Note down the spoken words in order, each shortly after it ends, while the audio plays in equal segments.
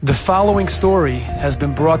The following story has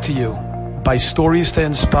been brought to you by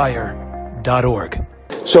StoriesToInspire.org.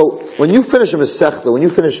 So, when you finish a Masechta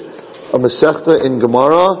in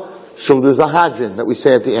Gemara, so there's a Hadran that we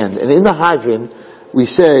say at the end. And in the Hadran, we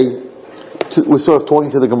say, we're sort of talking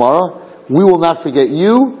to the Gemara, we will not forget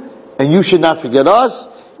you, and you should not forget us,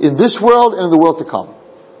 in this world and in the world to come.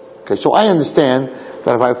 Okay, so I understand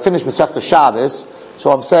that if I finish Masechta Shabbos, so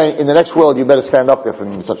I'm saying, in the next world, you better stand up there for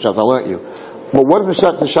Masechta Shabbos, I learned you. But what is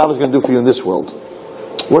Masechta Shabbos going to do for you in this world?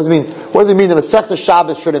 What does it mean? What does it mean that Masechta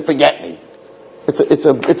Shabbos shouldn't forget me? It's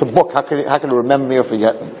a book. How can it remember me or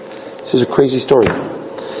forget me? This is a crazy story.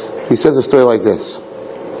 He says a story like this.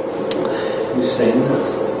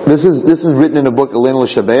 This is written in a book, Elena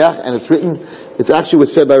L'Shabeach, and it actually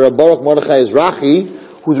was said by Rabbi Baruch Mordechai Ezrachi,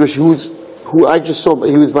 who I just saw.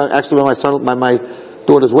 He was actually by my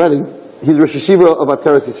daughter's wedding. He's Rosh Yeshiva of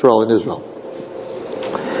Ateret Yisrael in Israel.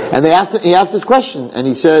 And he asked this question, and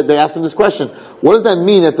they asked him this question: what does that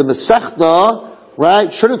mean that the Masechta,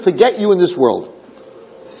 right, shouldn't forget you in this world?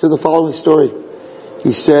 He said the following story.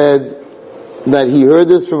 He said that he heard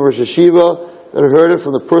this from Rosh Yeshiva, that he heard it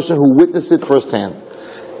from the person who witnessed it firsthand.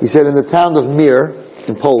 He said in the town of Mir,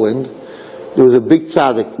 in Poland, there was a big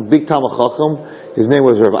tzaddik, a big Talmid Chacham. His name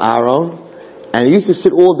was Rav Aaron, and he used to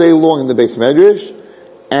sit all day long in the Beis Medrash,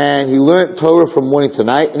 and he learned Torah from morning to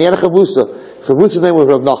night, and he had a chavrusa. Chavrusa's name was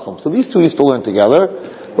Rav Nachum. So these two used to learn together,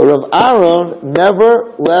 but Rav Aaron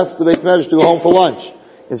never left the Beis Medrash to go home for lunch.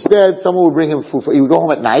 Instead, someone would bring him food. He would go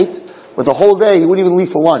home at night, but the whole day he wouldn't even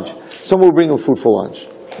leave for lunch. Someone would bring him food for lunch.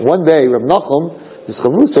 One day, Rav Nachum, his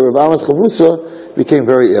chavrusa, Rav Aaron's chavrusa, became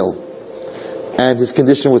very ill, and his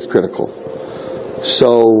condition was critical.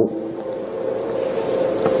 So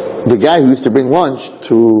the guy who used to bring lunch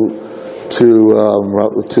to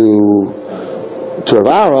Rav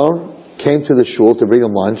Aaron came to the shul to bring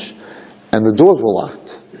him lunch, and the doors were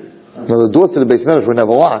locked. Now the doors to the Beis Medrash were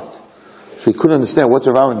never locked, so he couldn't understand what's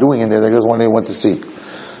Rav Aaron doing in there. That he doesn't want anyone to see.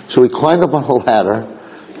 So he climbed up on a ladder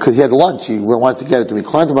because he had lunch. He wanted to get it to him. He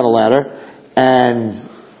climbed up on a ladder and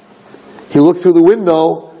he looked through the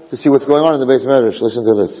window to see what's going on in the Beis Medrash. Listen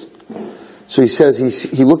to this. So he says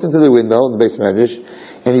he looked into the window in the Beis Medrash,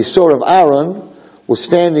 and he saw Rav Aaron was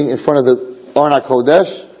standing in front of the Aron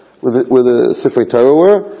HaKodesh where the Sifrei Torah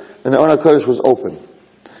were, and the Aron HaKodesh was open.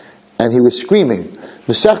 And he was screaming,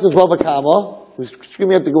 Masechtas Bava Kama, he was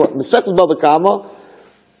screaming at the Gemara, Masechtas Bava Kama,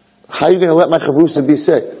 how are you going to let my chavrusa be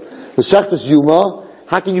sick? Masechtas Yuma,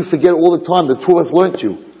 how can you forget all the time? The two of us learned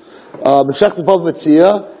you. Masechtas Bava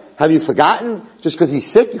Metzia, have you forgotten? Just because he's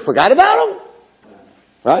sick, you forgot about him?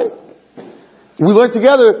 Right? We learned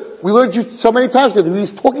together, we learned you so many times together. He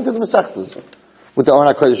was talking to the Masechtas with the Aron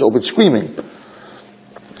HaKodesh open, screaming.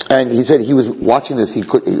 And he said he was watching this, it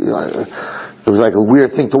was like a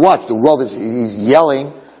weird thing to watch. The Rav he's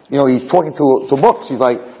yelling, he's talking to books. He's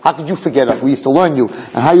like, how could you forget us? We used to learn you.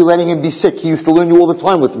 And how are you letting him be sick? He used to learn you all the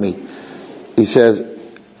time with me. He says,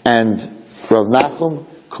 and Rav Nachum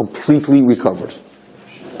completely recovered.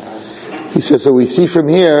 He says, so we see from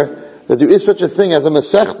here that there is such a thing as a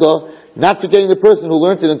Masechta, not forgetting the person who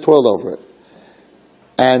learned it and toiled over it.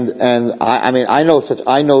 And I know of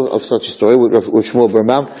such a story with Shmuel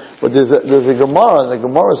Birnbaum, but there's a Gemara, and the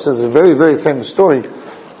Gemara says a very, very famous story,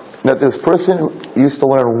 that this person who used to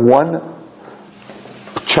learn one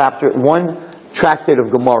tractate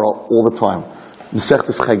of Gemara all the time,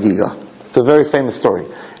 Masechtas Chagiga. It's a very famous story.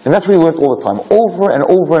 And that's what he learned all the time, over and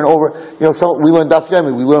over and over. So we learned Daf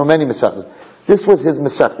Yomi, we learned many Masechtas. This was his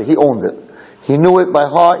Masechta, he owned it. He knew it by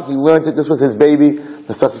heart, he learned it, this was his baby,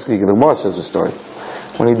 Masechtas Chagiga. The Gemara says the story.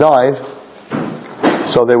 When he died,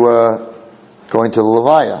 so they were going to the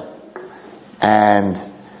Levaya, and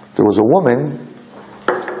there was a woman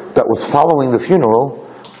that was following the funeral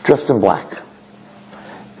dressed in black.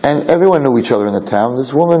 And everyone knew each other in the town.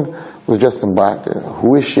 This woman was dressed in black.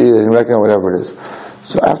 Who is she? They didn't recognize, whatever it is.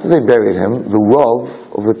 So after they buried him, the Rav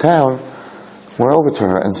of the town went over to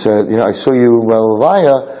her and said, I saw you by the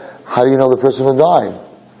Levaya. How do you know the person who died?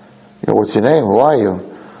 What's your name? Who are you?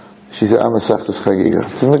 She said, I'm a Masechtas Chagiga.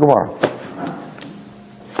 It's in the Gemara.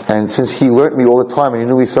 And since he learned me all the time and he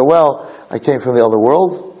knew me so well, I came from the other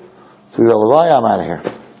world to the Levaya, I'm out of here.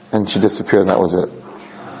 And she disappeared, and that was it.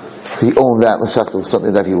 He owned that Masechta, was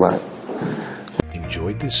something that he learned.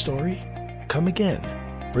 Enjoyed this story? Come again.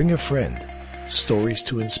 Bring a friend.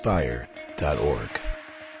 StoriesToInspire.org